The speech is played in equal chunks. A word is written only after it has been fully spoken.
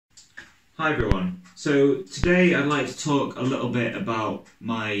Hi everyone. So today I'd like to talk a little bit about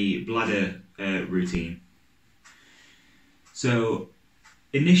my bladder routine. So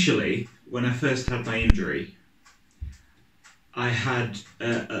initially, when I first had my injury, I had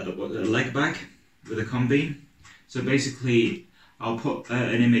a leg bag with a combi. So basically, I'll put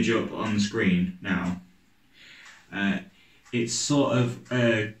an image up on the screen now. It's sort of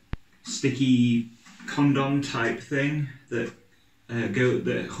a sticky condom type thing that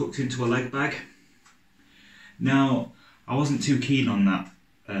hooked into a leg bag. Now, I wasn't too keen on that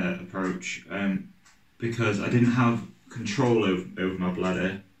approach because I didn't have control over my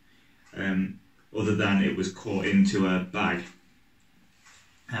bladder other than it was caught into a bag.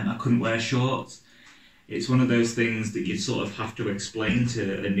 I couldn't wear shorts. It's one of those things that you sort of have to explain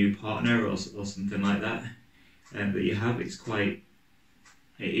to a new partner or something like that that you have.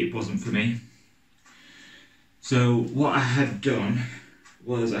 It wasn't for me. So what I had done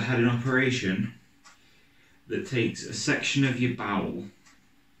was I had an operation that takes a section of your bowel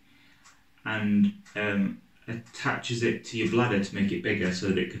and attaches it to your bladder to make it bigger so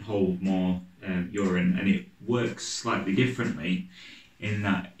that it can hold more urine, and it works slightly differently in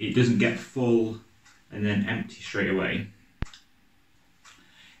that it doesn't get full and then empty straight away.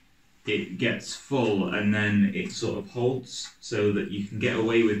 It gets full and then it sort of holds so that you can get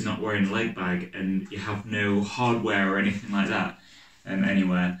away with not wearing a leg bag and you have no hardware or anything like that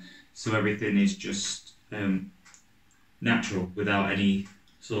anywhere. So everything is just natural without any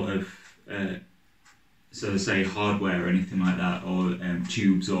sort of, so to say, hardware or anything like that, or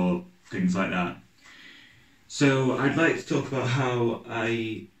tubes or things like that. So I'd like to talk about how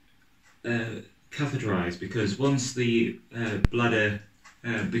I catheterize, because once the bladder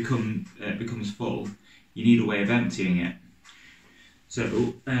becomes full, you need a way of emptying it. So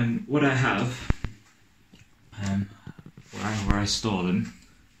what I have, where I store them,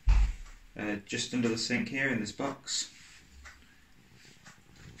 just under the sink here in this box.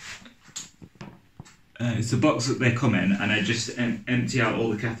 It's the box that they come in, and I just empty out all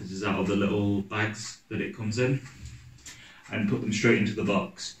the catheters out of the little bags that it comes in and put them straight into the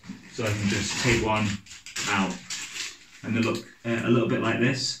box. So I can just take one out, and they look a little bit like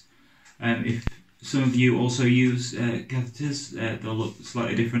this. If some of you also use catheters, they'll look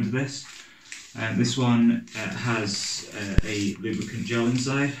slightly different to this. This one has a lubricant gel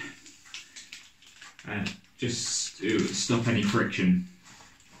inside, just to stop any friction.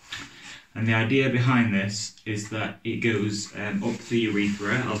 And the idea behind this is that it goes up the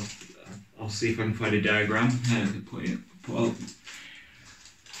urethra. I'll see if I can find a diagram to put up.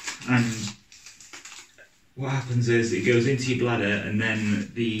 And what happens is it goes into your bladder, and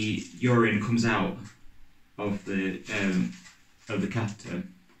then the urine comes out of the catheter.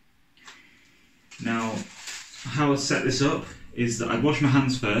 Now, how I set this up is that I wash my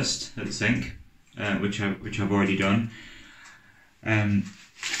hands first at the sink, which I've already done.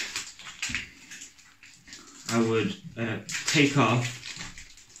 I would take off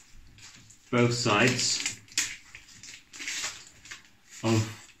both sides of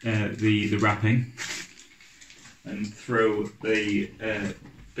the wrapping and throw the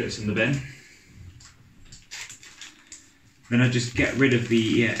bits in the bin. Then I just get rid of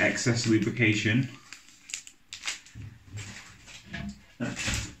the excess lubrication,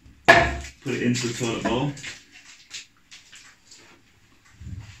 put it into the toilet bowl.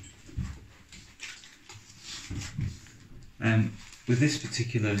 With this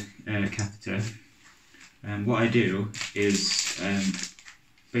particular catheter, what I do is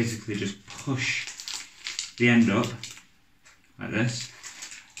basically just push the end up like this,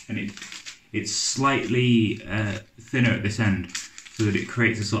 and it's slightly thinner at this end so that it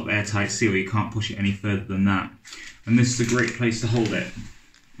creates a sort of airtight seal. You can't push it any further than that, and this is a great place to hold it.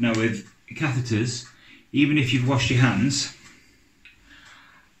 Now with catheters, even if you've washed your hands,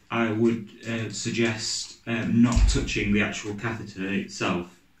 I would suggest not touching the actual catheter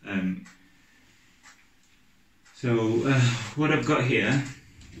itself. So what I've got here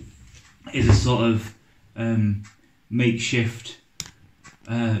is a sort of makeshift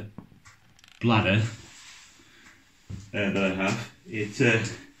bladder that I have.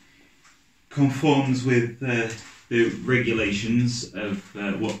 It conforms with the regulations of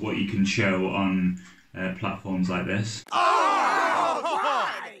what you can show on platforms like this.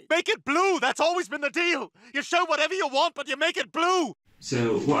 Make it blue! That's always been the deal! You show whatever you want, but you make it blue!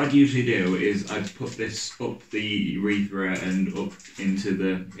 So what I'd usually do is I'd put this up the urethra and up into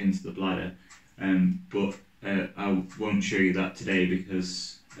the bladder, but I won't show you that today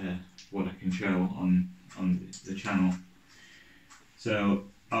because what I can show on the channel. So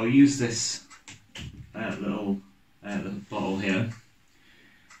I'll use this little bottle here,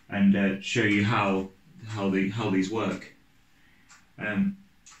 and show you how these work.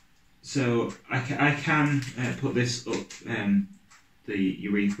 So I can put this up the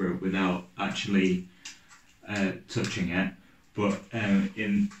urethra without actually touching it, but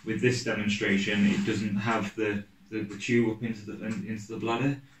with this demonstration it doesn't have the tube up into the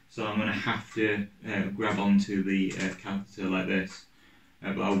bladder, so I'm going to have to grab onto the catheter like this.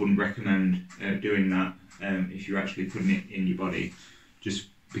 But I wouldn't recommend doing that if you're actually putting it in your body, just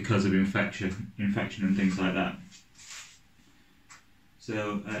because of infection and things like that.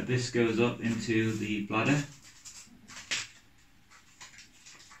 So this goes up into the bladder,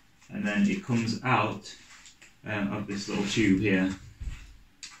 and then it comes out of this little tube here.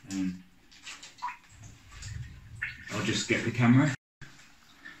 I'll just get the camera.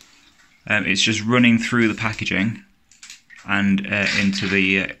 It's just running through the packaging and into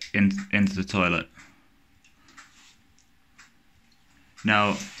the toilet.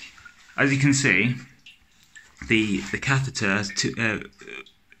 Now, as you can see, the catheter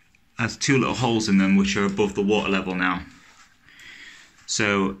has two little holes in them which are above the water level now.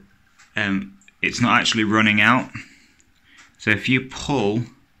 So it's not actually running out. So if you pull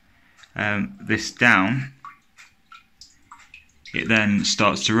this down, it then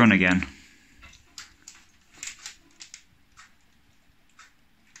starts to run again.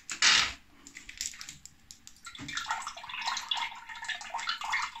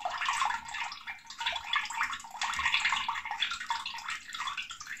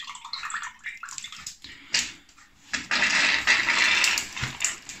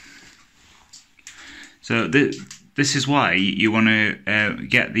 So this is why you want to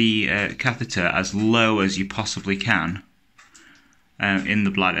get the catheter as low as you possibly can in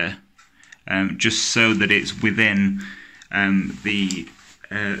the bladder, just so that it's within the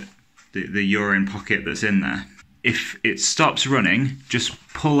urine pocket that's in there. If it stops running, just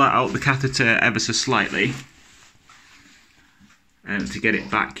pull out the catheter ever so slightly to get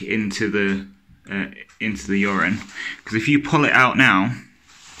it back into the urine. Because if you pull it out now,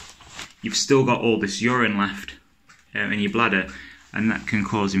 you've still got all this urine left in your bladder, and that can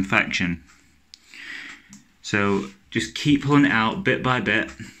cause infection. So just keep pulling it out bit by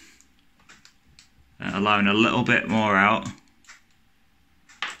bit, allowing a little bit more out,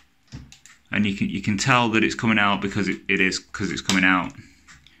 and you can tell that it's coming out because it's coming out,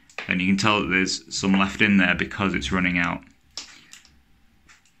 and you can tell that there's some left in there because it's running out.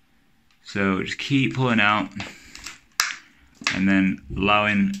 So just keep pulling out, and then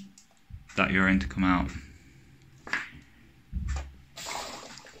allowing that urine to come out.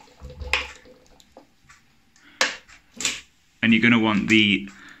 And you're going to want the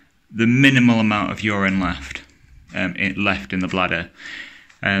minimal amount of urine left in the bladder.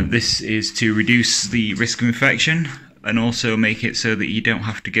 This is to reduce the risk of infection and also make it so that you don't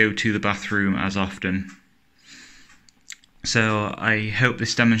have to go to the bathroom as often. So I hope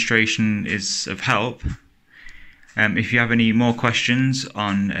this demonstration is of help. If you have any more questions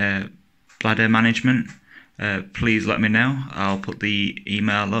on bladder management, please let me know. I'll put the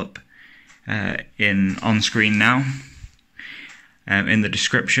email up on screen now, in the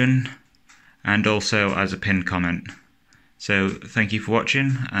description, and also as a pinned comment. So thank you for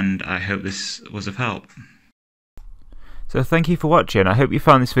watching, and I hope this was of help. So thank you for watching. I hope you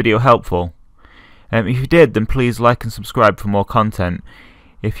found this video helpful. If you did, then please like and subscribe for more content.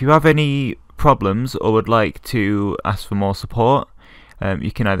 If you have any problems or would like to ask for more support,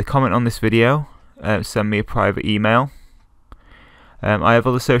 you can either comment on this video, send me a private email. I have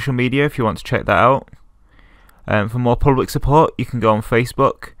other social media if you want to check that out. For more public support, you can go on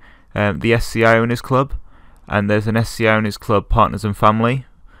Facebook, the SCI Owners Club, and there's an SCI Owners Club Partners and Family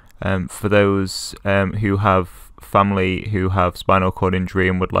for those who have family who have spinal cord injury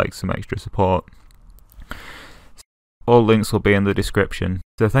and would like some extra support. All links will be in the description.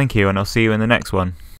 So thank you, and I'll see you in the next one.